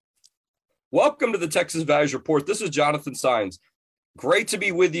Welcome to the Texas Values Report. This is Jonathan Saenz. Great to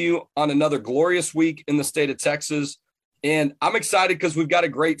be with you on another glorious week in the state of Texas. And I'm excited because we've got a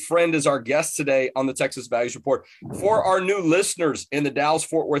great friend as our guest today on the Texas Values Report. For our new listeners in the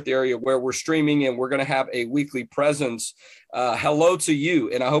Dallas-Fort Worth area where we're streaming and we're going to have a weekly presence, hello to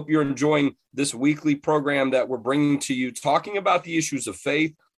you. And I hope you're enjoying this weekly program that we're bringing to you, talking about the issues of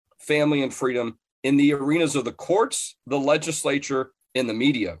faith, family, and freedom in the arenas of the courts, the legislature, and the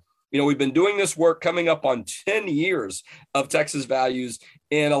media. You know, we've been doing this work coming up on 10 years of Texas Values,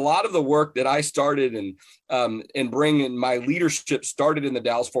 and a lot of the work that I started and bringing my leadership started in the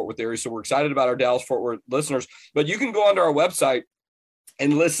Dallas-Fort Worth area. So we're excited about our Dallas-Fort Worth listeners, but you can go onto our website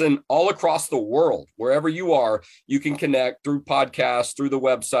and listen all across the world. Wherever you are, you can connect through podcasts, through the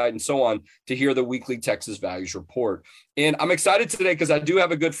website, and so on to hear the weekly Texas Values Report. And I'm excited today because I do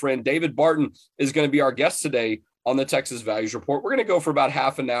have a good friend. David Barton is going to be our guest today on the Texas Values Report. We're going to go for about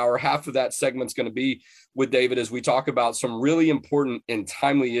half an hour. Half of that segment's going to be with David as we talk about some really important and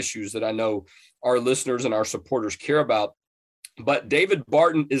timely issues that I know our listeners and our supporters care about. But David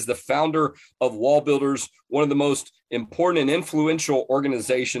Barton is the founder of Wall Builders, one of the most important and influential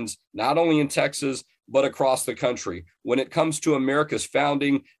organizations, not only in Texas, but across the country. When it comes to America's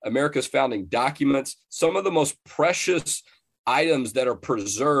founding documents, some of the most precious items that are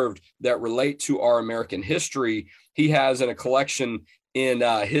preserved that relate to our American history, he has in a collection in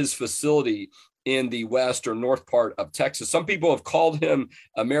his facility in the west or north part of Texas. Some people have called him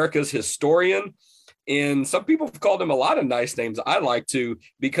America's historian, and some people have called him a lot of nice names. I like to,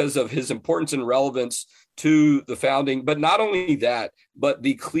 because of his importance and relevance to the founding. But not only that, but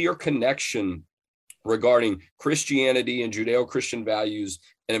the clear connection regarding Christianity and Judeo-Christian values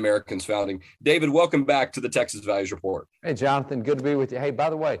in Americans' founding. David, welcome back to the Texas Values Report. Hey, Jonathan, good to be with you. Hey, by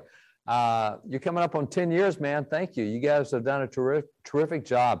the way, you're coming up on 10 years, man. Thank you. You guys have done a terrific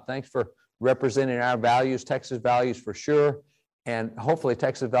job. Thanks for representing our values, Texas values for sure. And hopefully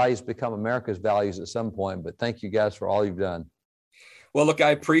Texas values become America's values at some point. But thank you guys for all you've done. Well, look,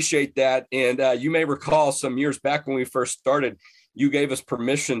 I appreciate that. And you may recall some years back when we first started, you gave us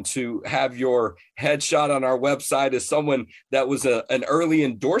permission to have your headshot on our website as someone that was an early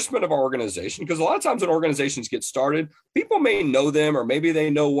endorsement of our organization. Because a lot of times when organizations get started, people may know them or maybe they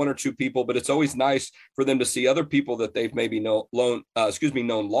know one or two people, but it's always nice for them to see other people that they've maybe known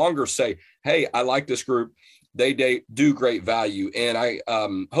longer say, hey, I like this group. They do great value. And I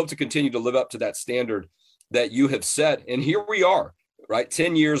hope to continue to live up to that standard that you have set. And here we are. Right.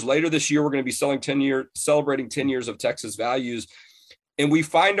 10 years later this year, we're going to be celebrating 10 years of Texas Values. And we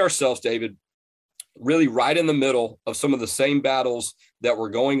find ourselves, David, really right in the middle of some of the same battles that were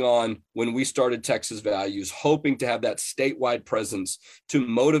going on when we started Texas Values, hoping to have that statewide presence to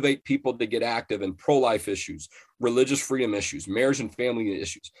motivate people to get active in pro-life issues, religious freedom issues, marriage and family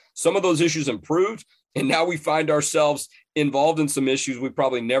issues. Some of those issues improved. And now we find ourselves involved in some issues we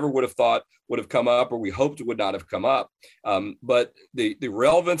probably never would have thought would have come up or we hoped would not have come up. But the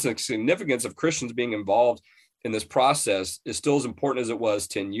relevance and significance of Christians being involved in this process is still as important as it was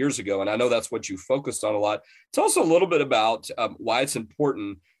 10 years ago. And I know that's what you focused on a lot. It's also a little bit about why it's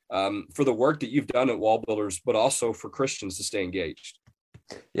important for the work that you've done at Wall Builders, but also for Christians to stay engaged.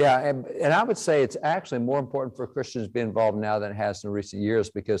 Yeah, and I would say it's actually more important for Christians to be involved now than it has in recent years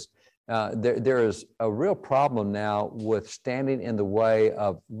because there is a real problem now with standing in the way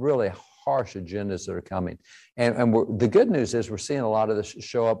of really harsh agendas that are coming. And the good news is we're seeing a lot of this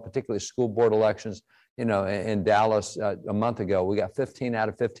show up, particularly school board elections. You know, in Dallas a month ago, we got 15 out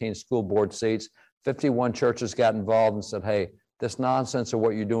of 15 school board seats. 51 churches got involved and said, hey, this nonsense of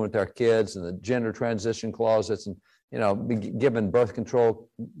what you're doing with our kids and the gender transition closets and, you know, giving birth control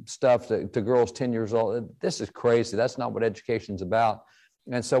stuff to girls 10 years old. This is crazy. That's not what education's about.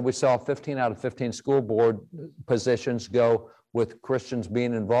 And so we saw 15 out of 15 school board positions go with Christians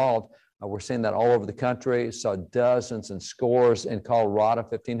being involved. We're seeing that all over the country. Saw dozens and scores in Colorado.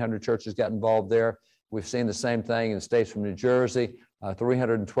 1,500 churches got involved there. We've seen the same thing in states from New Jersey.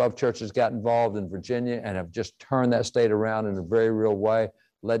 312 churches got involved in Virginia and have just turned that state around in a very real way.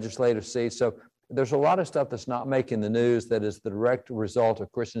 Legislative seats. So there's a lot of stuff that's not making the news that is the direct result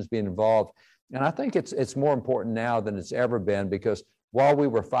of Christians being involved. And I think it's more important now than it's ever been because while we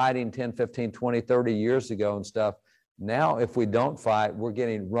were fighting 10, 15, 20, 30 years ago and stuff, now if we don't fight, we're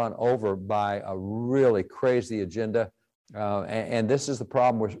getting run over by a really crazy agenda. And this is the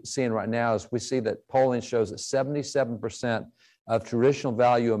problem we're seeing right now is we see that polling shows that 77% of traditional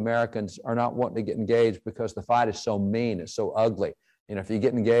value Americans are not wanting to get engaged because the fight is so mean, it's so ugly. You know, if you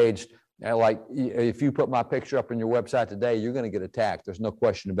get engaged, like if you put my picture up on your website today, you're going to get attacked. There's no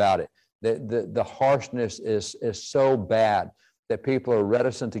question about it. The harshness is so bad that people are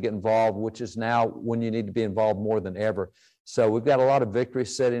reticent to get involved, which is now when you need to be involved more than ever. So we've got a lot of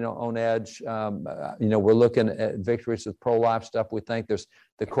victories sitting on edge. We're looking at victories with pro-life stuff. We think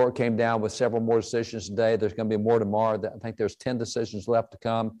the court came down with several more decisions today. There's going to be more tomorrow. I think there's 10 decisions left to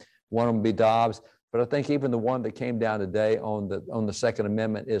come. One of them will be Dobbs. But I think even the one that came down today on the Second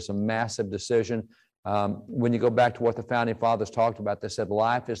Amendment is a massive decision. When you go back to what the Founding Fathers talked about, they said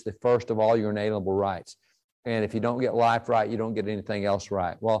life is the first of all your inalienable rights. And if you don't get life right, you don't get anything else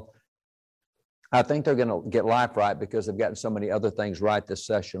right. Well, I think they're going to get life right because they've gotten so many other things right this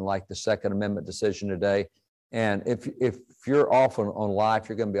session, like the Second Amendment decision today. And if you're off on life,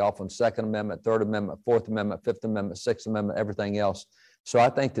 you're going to be off on Second Amendment, Third Amendment, Fourth Amendment, Fifth Amendment, Sixth Amendment, everything else. So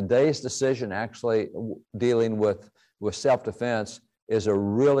I think today's decision actually dealing with self-defense is a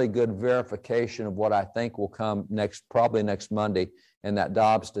really good verification of what I think will come probably next Monday in that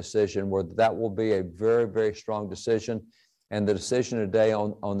Dobbs decision, where that will be a very, very strong decision. And the decision today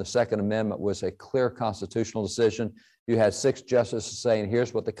on the Second Amendment was a clear constitutional decision. You had 6 justices saying,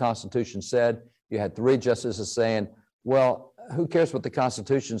 here's what the Constitution said. You had 3 justices saying, well, who cares what the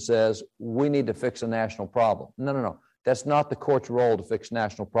Constitution says? We need to fix a national problem. No. That's not the court's role to fix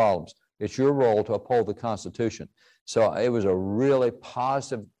national problems. It's your role to uphold the Constitution. So it was a really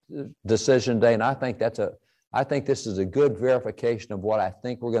positive decision today, and I think this is a good verification of what I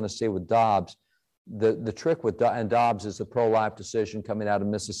think we're going to see with Dobbs. The trick with Dobbs is the pro-life decision coming out of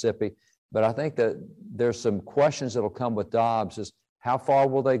Mississippi, but I think that there's some questions that will come with Dobbs is how far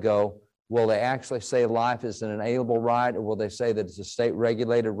will they go? Will they actually say life is an inalienable right, or will they say that it's a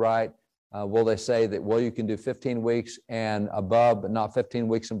state-regulated right? Will they say that, well, you can do 15 weeks and above, but not 15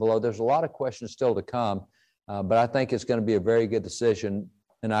 weeks and below? There's a lot of questions still to come, but I think it's going to be a very good decision,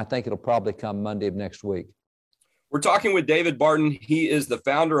 and I think it'll probably come Monday of next week. We're talking with David Barton. He is the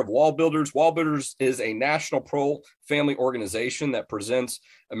founder of Wall Builders. Wall Builders is a national pro-family organization that presents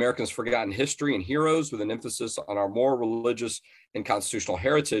Americans' forgotten history and heroes with an emphasis on our moral, religious, and constitutional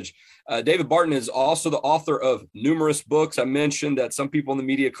heritage. David Barton is also the author of numerous books. I mentioned that some people in the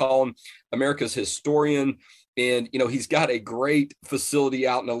media call him America's historian. And, he's got a great facility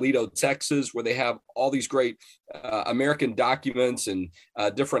out in Aledo, Texas, where they have all these great American documents and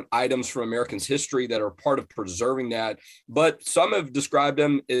different items from Americans' history that are part of preserving that. But some have described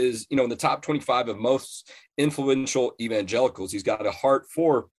him as, in the top 25 of most influential evangelicals. He's got a heart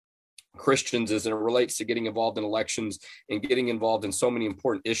for Christians as it relates to getting involved in elections and getting involved in so many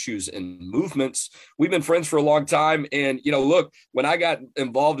important issues and movements. We've been friends for a long time. And, look, when I got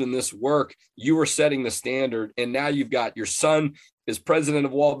involved in this work, you were setting the standard. And now you've got your son as president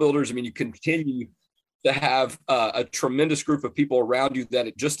of Wall Builders. I mean, you continue to have a tremendous group of people around you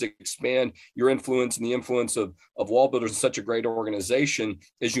that just expand your influence and the influence of Wall Builders in such a great organization.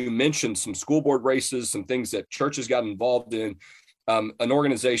 As you mentioned, some school board races, some things that churches got involved in. An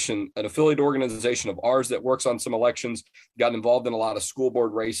affiliate organization of ours that works on some elections, got involved in a lot of school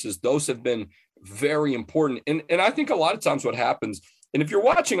board races. Those have been very important. And I think a lot of times what happens, and if you're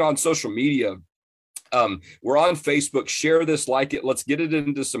watching on social media, we're on Facebook, share this, like it. Let's get it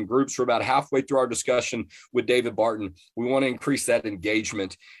into some groups. We're about halfway through our discussion with David Barton. We want to increase that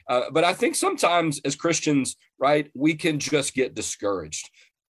engagement. But I think sometimes as Christians, right, we can just get discouraged.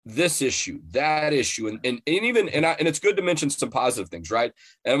 This issue, that issue, and it's good to mention some positive things, right?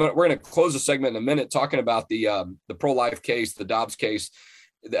 And we're going to close the segment in a minute talking about the pro-life case, the Dobbs case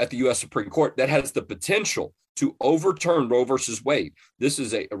at the U.S. Supreme Court that has the potential to overturn Roe versus Wade. This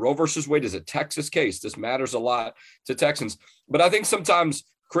is Roe versus Wade is a Texas case. This matters a lot to Texans, but I think sometimes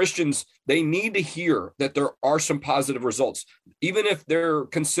Christians, they need to hear that there are some positive results, even if they're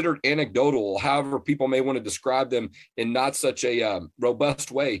considered anecdotal, however people may want to describe them in not such a robust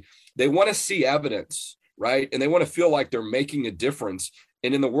way. They want to see evidence, right? And they want to feel like they're making a difference.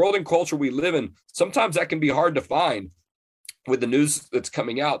 And in the world and culture we live in, sometimes that can be hard to find with the news that's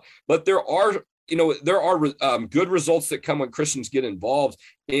coming out. But there are good results that come when Christians get involved.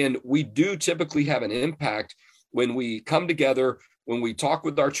 And we do typically have an impact when we come together, when we talk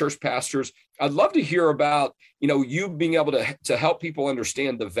with our church pastors. I'd love to hear about, you being able to help people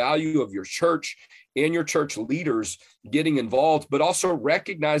understand the value of your church and your church leaders getting involved, but also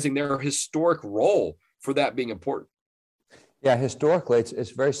recognizing their historic role for that being important. Yeah, historically,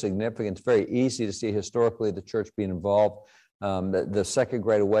 it's very significant. It's very easy to see historically the church being involved. The Second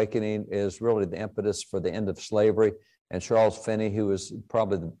Great Awakening is really the impetus for the end of slavery. And Charles Finney, who was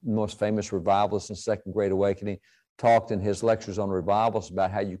probably the most famous revivalist in the Second Great Awakening, talked in his lectures on revivals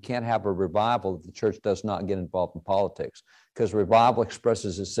about how you can't have a revival if the church does not get involved in politics, because revival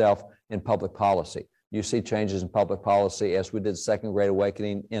expresses itself in public policy. You see changes in public policy as we did the Second Great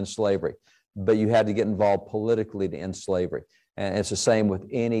Awakening in slavery, but you had to get involved politically to end slavery. And it's the same with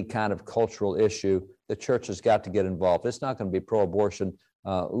any kind of cultural issue. The church has got to get involved. It's not going to be pro-abortion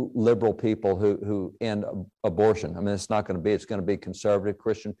liberal people who end abortion. I mean, it's not going to be. It's going to be conservative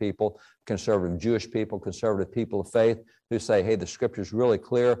Christian people, conservative Jewish people, conservative people of faith who say, hey, the scripture is really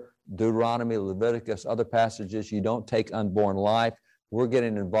clear. Deuteronomy, Leviticus, other passages, you don't take unborn life. We're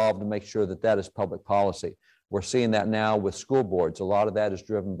getting involved to make sure that that is public policy. We're seeing that now with school boards. A lot of that is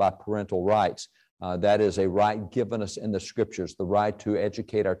driven by parental rights. That is a right given us in the scriptures, the right to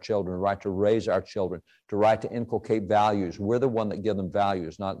educate our children, the right to raise our children, the right to inculcate values. We're the one that give them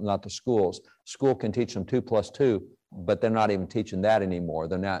values, not the schools. School can teach them 2 + 2, but they're not even teaching that anymore.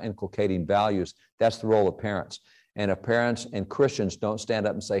 They're now inculcating values. That's the role of parents. And if parents and Christians don't stand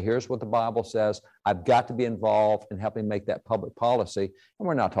up and say, here's what the Bible says, I've got to be involved in helping make that public policy. And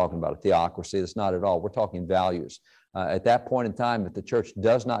we're not talking about a theocracy. That's not at all. We're talking values. At that point in time, if the church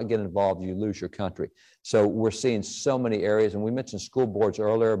does not get involved, you lose your country. So we're seeing so many areas, and we mentioned school boards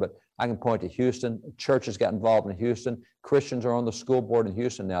earlier, but I can point to Houston. Churches got involved in Houston. Christians are on the school board in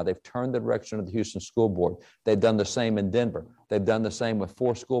Houston now. They've turned the direction of the Houston School Board. They've done the same in Denver. They've done the same with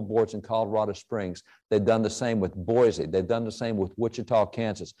 4 school boards in Colorado Springs. They've done the same with Boise. They've done the same with Wichita,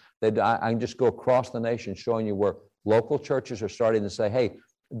 Kansas. I can just go across the nation showing you where local churches are starting to say, hey,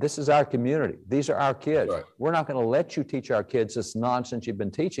 this is our community. These are our kids. Right. We're not going to let you teach our kids this nonsense you've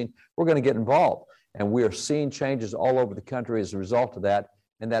been teaching. We're going to get involved. And we are seeing changes all over the country as a result of that.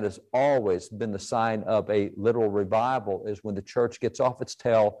 And that has always been the sign of a literal revival, is when the church gets off its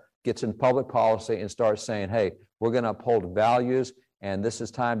tail, gets in public policy, and starts saying, hey, we're going to uphold values, and this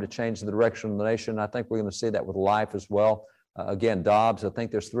is time to change the direction of the nation. I think we're going to see that with life as well. Again, Dobbs, I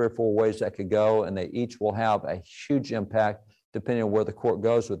think there's 3 or 4 ways that could go, and they each will have a huge impact depending on where the court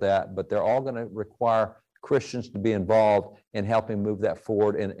goes with that. But they're all going to require Christians to be involved in helping move that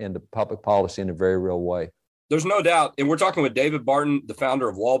forward into public policy in a very real way. There's no doubt. And we're talking with David Barton, the founder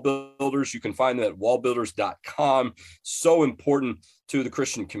of Wall Builders. You can find them at wallbuilders.com. So important to the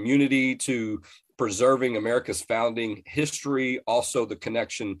Christian community, to preserving America's founding history, also the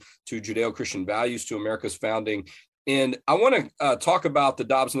connection to Judeo-Christian values, to America's founding. And I want to talk about the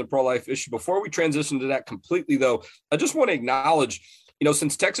Dobbs and the pro-life issue. Before we transition to that completely, though, I just want to acknowledge,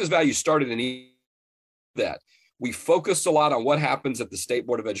 since Texas Values started in that, we focused a lot on what happens at the State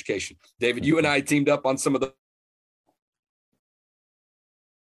Board of Education. David, you and I teamed up on some of the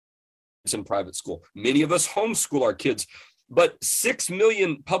in private school. Many of us homeschool our kids, but 6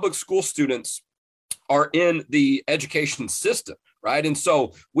 million public school students are in the education system, right? And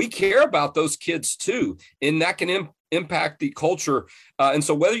so we care about those kids too, and that can impact the culture. And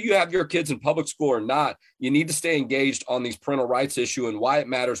so whether you have your kids in public school or not, you need to stay engaged on these parental rights issue and why it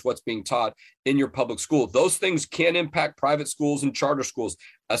matters what's being taught in your public school. Those things can impact private schools and charter schools.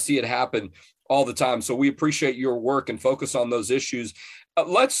 I see it happen all the time. So we appreciate your work and focus on those issues.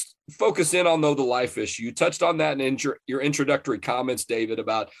 Let's focus in on, though, the life issue. You touched on that in your introductory comments, David,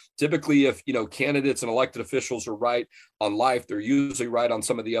 about typically if, candidates and elected officials are right on life, they're usually right on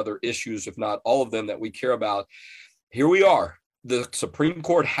some of the other issues, if not all of them that we care about. Here we are. The Supreme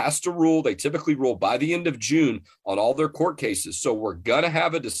Court has to rule. They typically rule by the end of June on all their court cases. So we're going to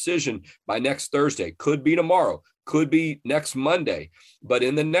have a decision by next Thursday. Could be tomorrow. Could be next Monday. But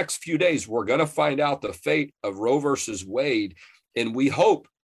in the next few days, we're going to find out the fate of Roe versus Wade. And we hope,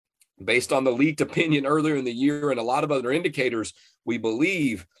 based on the leaked opinion earlier in the year and a lot of other indicators, we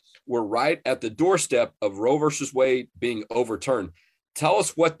believe we're right at the doorstep of Roe versus Wade being overturned. Tell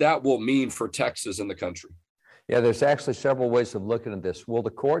us what that will mean for Texas and the country. Yeah, there's actually several ways of looking at this. Will the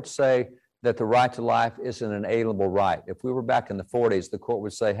court say that the right to life is an inalienable right? If we were back in the 40s, the court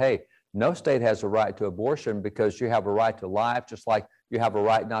would say, hey, no state has a right to abortion because you have a right to life, just like you have a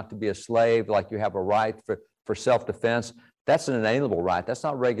right not to be a slave, like you have a right for self-defense. That's an inalienable right. That's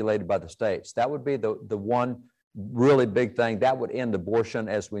not regulated by the states. That would be the one really big thing. That would end abortion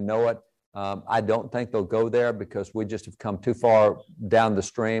as we know it. I don't think they'll go there because we just have come too far down the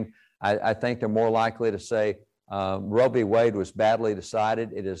stream. I think they're more likely to say Roe v. Wade was badly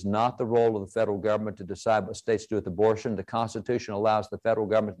decided. It is not the role of the federal government to decide what states do with abortion. The Constitution allows the federal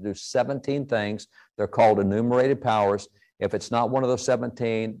government to do 17 things. They're called enumerated powers. If it's not one of those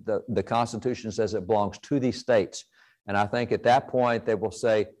 17, the Constitution says it belongs to these states. And I think at that point, they will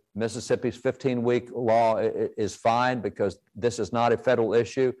say Mississippi's 15-week law is fine because this is not a federal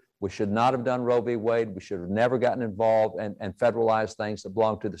issue. We should not have done Roe v. Wade. We should have never gotten involved and federalized things that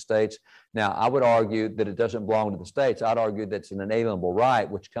belong to the states. Now, I would argue that it doesn't belong to the states. I'd argue that it's an inalienable right,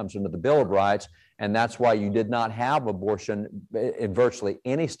 which comes into the Bill of Rights. And that's why you did not have abortion in virtually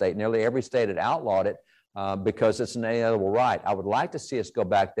any state. Nearly every state had outlawed it because it's an inalienable right. I would like to see us go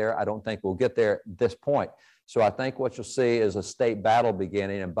back there. I don't think we'll get there at this point. So I think what you'll see is a state battle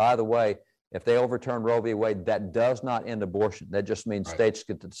beginning. And by the way, if they overturn Roe v. Wade, that does not end abortion. That just means states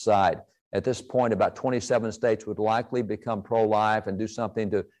get to decide. At this point, about 27 states would likely become pro-life and do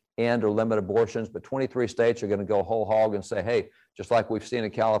something to end or limit abortions, but 23 states are going to go whole hog and say, hey, just like we've seen in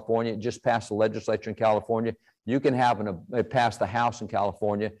California, just passed the legislature in California, you can have it passed the House in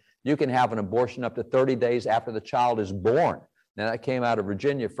California, you can have an abortion up to 30 days after the child is born. Now, that came out of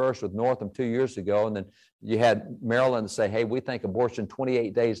Virginia first with Northam 2 years ago, and then you had Maryland say, hey, we think abortion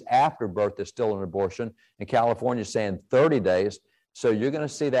 28 days after birth is still an abortion, and California saying 30 days. So you're going to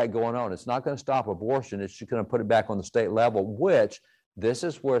see that going on. It's not going to stop abortion. It's just going to put it back on the state level, which this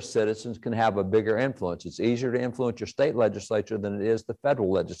is where citizens can have a bigger influence. It's easier to influence your state legislature than it is the federal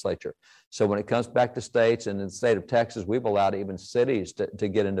legislature. So when it comes back to states, and in the state of Texas, we've allowed even cities to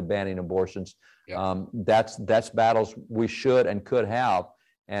get into banning abortions. Yeah. That's battles we should and could have.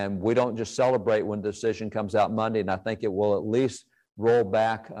 And we don't just celebrate when the decision comes out Monday. And I think it will at least roll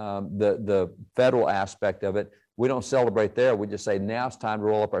back the federal aspect of it. We don't celebrate there. We just say, now it's time to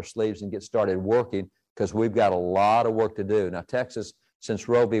roll up our sleeves and get started working, because we've got a lot of work to do. Now, Texas, since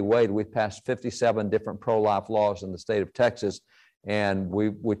Roe v. Wade, we've passed 57 different pro-life laws in the state of Texas. And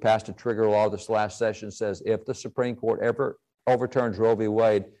we passed a trigger law this last session, says if the Supreme Court ever overturns Roe v.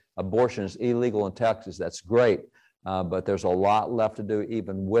 Wade, abortion is illegal in Texas. That's great. But there's a lot left to do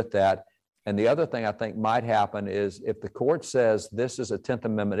even with that. And the other thing I think might happen is if the court says this is a 10th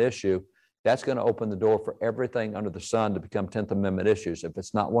Amendment issue, that's going to open the door for everything under the sun to become 10th Amendment issues. If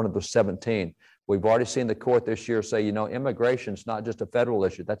it's not one of the 17, we've already seen the court this year say, immigration is not just a federal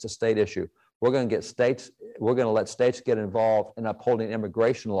issue, that's a state issue. We're going to let states get involved in upholding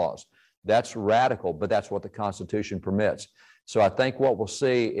immigration laws. That's radical, but that's what the Constitution permits. So I think what we'll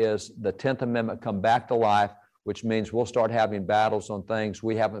see is the 10th Amendment come back to life, which means we'll start having battles on things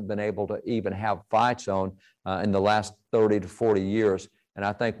we haven't been able to even have fights on in the last 30 to 40 years. And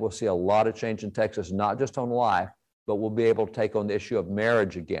I think we'll see a lot of change in Texas, not just on life, but we'll be able to take on the issue of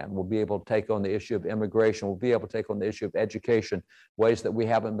marriage again. We'll be able to take on the issue of immigration. We'll be able to take on the issue of education, ways that we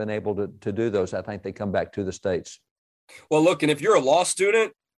haven't been able to do those. I think they come back to the states. Well, look, and if you're a law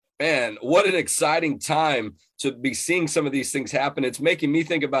student, man, what an exciting time to be seeing some of these things happen. It's making me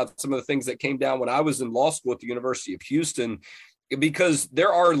think about some of the things that came down when I was in law school at the University of Houston, because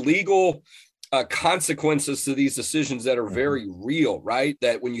there are legal consequences to these decisions that are very real, right?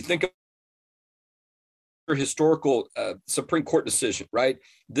 That when you think of your historical Supreme Court decision, right?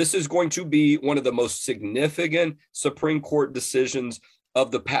 This is going to be one of the most significant Supreme Court decisions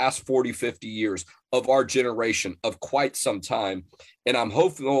of the past 40, 50 years of our generation, of quite some time. And I'm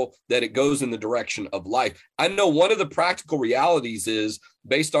hopeful that it goes in the direction of life. I know one of the practical realities is,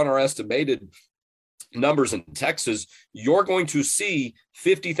 based on our estimated numbers in Texas, you're going to see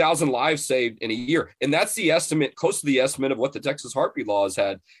 50,000 lives saved in a year. And that's the estimate, close to the estimate of what the Texas heartbeat law has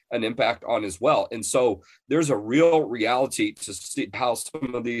had an impact on as well. And so there's a real reality to see how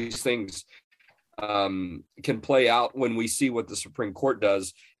some of these things can play out when we see what the Supreme Court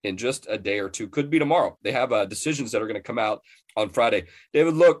does in just a day or two. Could be tomorrow. They have decisions that are going to come out on Friday.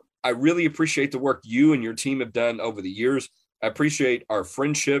 David, look, I really appreciate the work you and your team have done over the years. I appreciate our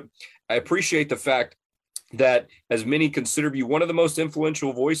friendship. I appreciate the fact that, as many consider you one of the most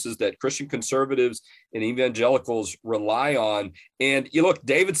influential voices that Christian conservatives and evangelicals rely on. And you look,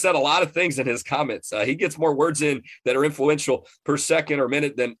 David said a lot of things in his comments. He gets more words in that are influential per second or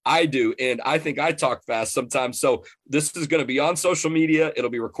minute than I do. And I think I talk fast sometimes. So this is going to be on social media. It'll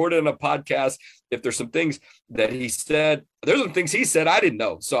be recorded in a podcast. If there's some things that he said, there's some things he said I didn't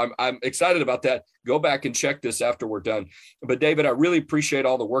know. So I'm excited about that. Go back and check this after we're done. But David, I really appreciate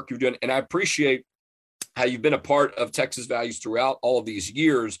all the work you're doing. And I appreciate how you've been a part of Texas Values throughout all of these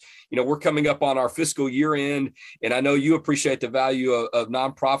years. We're coming up on our fiscal year end, and I know you appreciate the value of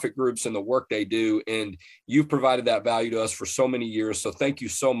nonprofit groups and the work they do, and you've provided that value to us for so many years. So thank you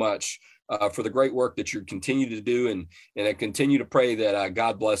so much for the great work that you continue to do, and I continue to pray that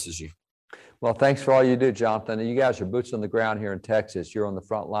God blesses you. Well, thanks for all you do, Jonathan. And you guys are boots on the ground here in Texas. You're on the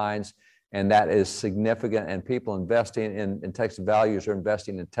front lines, and that is significant. And people investing in Texas Values are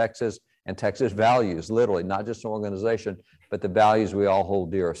investing in Texas and Texas values, literally, not just an organization, but the values we all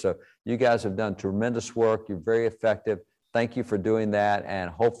hold dear. So you guys have done tremendous work. You're very effective. Thank you for doing that.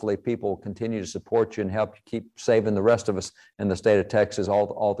 And hopefully people will continue to support you and help you keep saving the rest of us in the state of Texas,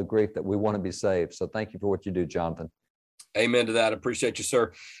 all the grief that we want to be saved. So thank you for what you do, Jonathan. Amen to that. Appreciate you,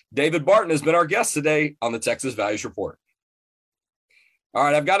 sir. David Barton has been our guest today on the Texas Values Report. All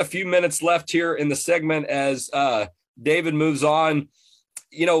right, I've got a few minutes left here in the segment as David moves on.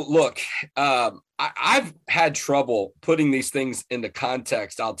 Look, I've had trouble putting these things into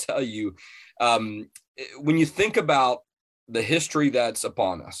context. I'll tell you, when you think about the history that's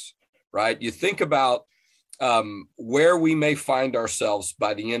upon us, right? You think about where we may find ourselves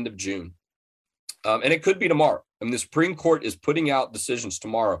by the end of June. And it could be tomorrow. I mean, the Supreme Court is putting out decisions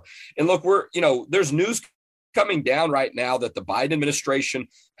tomorrow. And look, there's news coming down right now that the Biden administration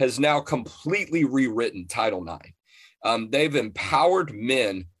has now completely rewritten Title IX. They've empowered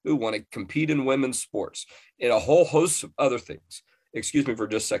men who want to compete in women's sports and a whole host of other things. Excuse me for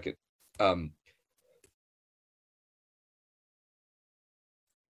just a second.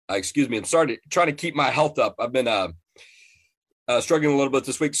 Excuse me. I'm sorry, trying to keep my health up. I've been struggling a little bit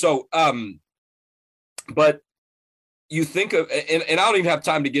this week. So, but you think of, and I don't even have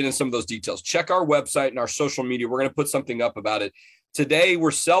time to get into some of those details. Check our website and our social media. We're going to put something up about it. Today,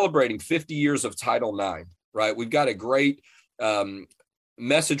 we're celebrating 50 years of Title IX, right? We've got a great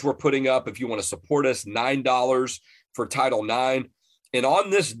message we're putting up. If you want to support us, $9 for Title IX. And on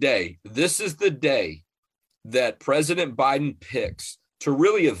this day, this is the day that President Biden picks to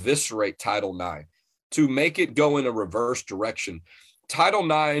really eviscerate Title IX, to make it go in a reverse direction. Title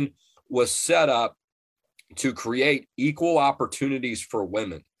IX was set up to create equal opportunities for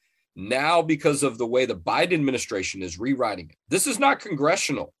women. Now, because of the way the Biden administration is rewriting it, this is not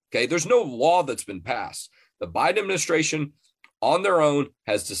congressional, okay? There's no law that's been passed. The Biden administration on their own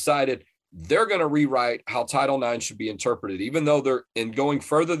has decided they're going to rewrite how Title IX should be interpreted, even though they're going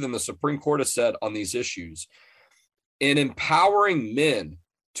further than the Supreme Court has said on these issues, in empowering men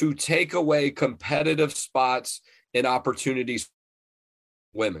to take away competitive spots and opportunities for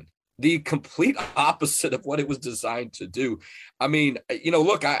women. The complete opposite of what it was designed to do. I mean,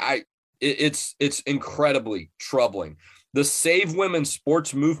 look, it's incredibly troubling. The Save Women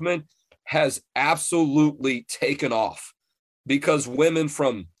Sports movement has absolutely taken off because women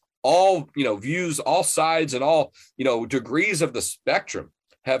from all, views, all sides, and all, degrees of the spectrum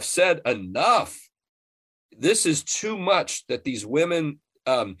have said enough. This is too much that these women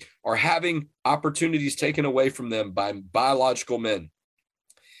are having opportunities taken away from them by biological men.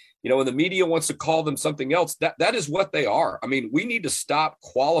 When the media wants to call them something else, that is what they are. I mean, we need to stop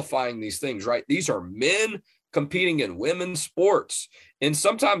qualifying these things, right? These are men competing in women's sports. And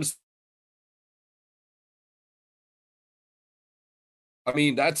sometimes, I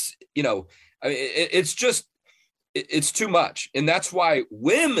mean, that's, it's just, it's too much. And that's why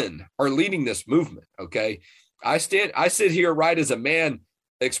women are leading this movement. Okay. I sit here, right, as a man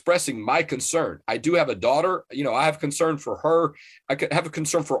expressing my concern. I do have a daughter, I have concern for her. I could have a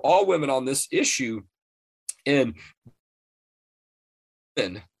concern for all women on this issue, and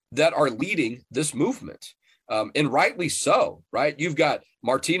that are leading this movement. And rightly so, right? You've got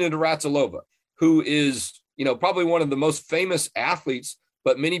Martina Navratilova, who is, probably one of the most famous athletes,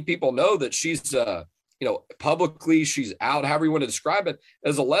 but many people know that she's, publicly, she's out, however you want to describe it,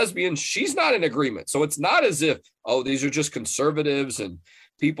 as a lesbian. She's not in agreement. So it's not as if, these are just conservatives and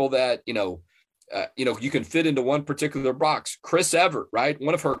people that, you can fit into one particular box. Chris Evert, right?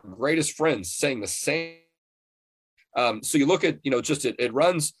 One of her greatest friends, saying the same. So you look at, it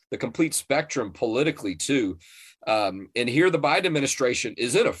runs the complete spectrum politically too. And here the Biden administration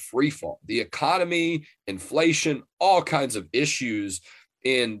is in a free fall. The economy, inflation, all kinds of issues.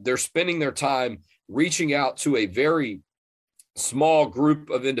 And they're spending their time reaching out to a very small group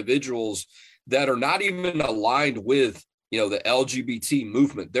of individuals that are not even aligned with, the LGBT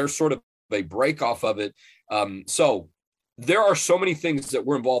movement. They're sort of a break off of it. So there are so many things that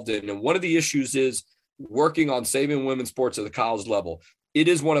we're involved in. And one of the issues is working on saving women's sports at the college level. It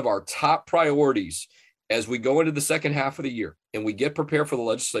is one of our top priorities as we go into the second half of the year and we get prepared for the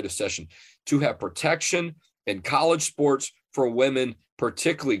legislative session, to have protection in college sports for women,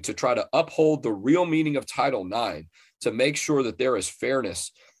 particularly to try to uphold the real meaning of Title IX, to make sure that there is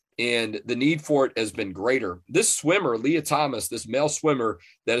fairness. And the need for it has been greater. This swimmer, Leah Thomas, this male swimmer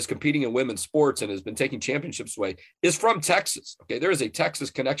that is competing in women's sports and has been taking championships away, is from Texas. Okay, there is a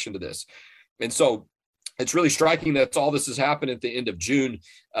Texas connection to this. And so it's really striking that all this has happened at the end of June.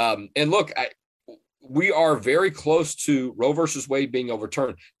 And look, we are very close to Roe versus Wade being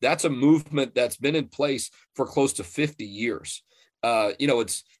overturned. That's a movement that's been in place for close to 50 years.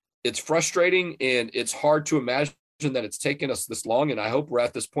 It's frustrating, and it's hard to imagine that it's taken us this long. And I hope we're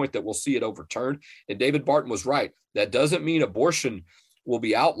at this point that we'll see it overturned. And David Barton was right. That doesn't mean abortion will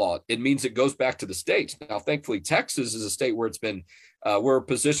be outlawed. It means it goes back to the states. Now, thankfully, Texas is a state where it's been, we're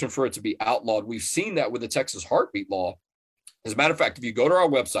positioned for it to be outlawed. We've seen that with the Texas heartbeat law. As a matter of fact, if you go to our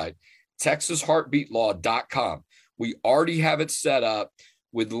website, TexasHeartbeatLaw.com, we already have it set up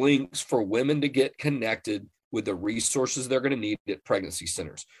with links for women to get connected with the resources they're going to need at pregnancy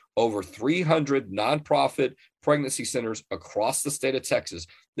centers. Over 300 nonprofit pregnancy centers across the state of Texas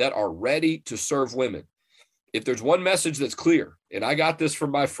that are ready to serve women. If there's one message that's clear, and I got this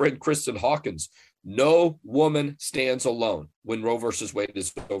from my friend Kristen Hawkins, no woman stands alone when Roe versus Wade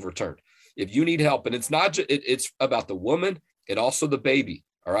is overturned. If you need help, and it's not just, it's about the woman and also the baby.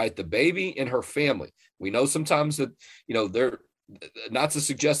 All right. The baby and her family. We know sometimes that, they're not to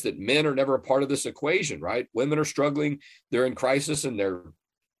suggest that men are never a part of this equation, right? Women are struggling. They're in crisis, and they're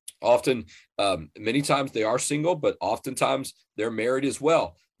often, many times they are single, but oftentimes they're married as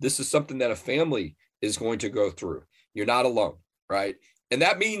well. This is something that a family is going to go through. You're not alone, right? And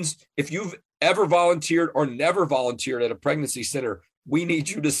that means if you've ever volunteered or never volunteered at a pregnancy center, we need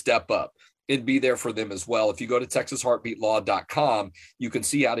you to step up and be there for them as well. If you go to TexasHeartbeatLaw.com, you can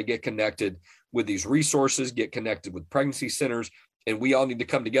see how to get connected with these resources, get connected with pregnancy centers, and we all need to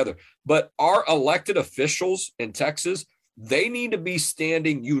come together. But our elected officials in Texas, they need to be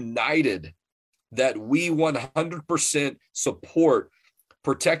standing united that we 100% support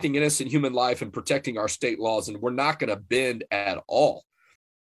protecting innocent human life and protecting our state laws. And we're not going to bend at all.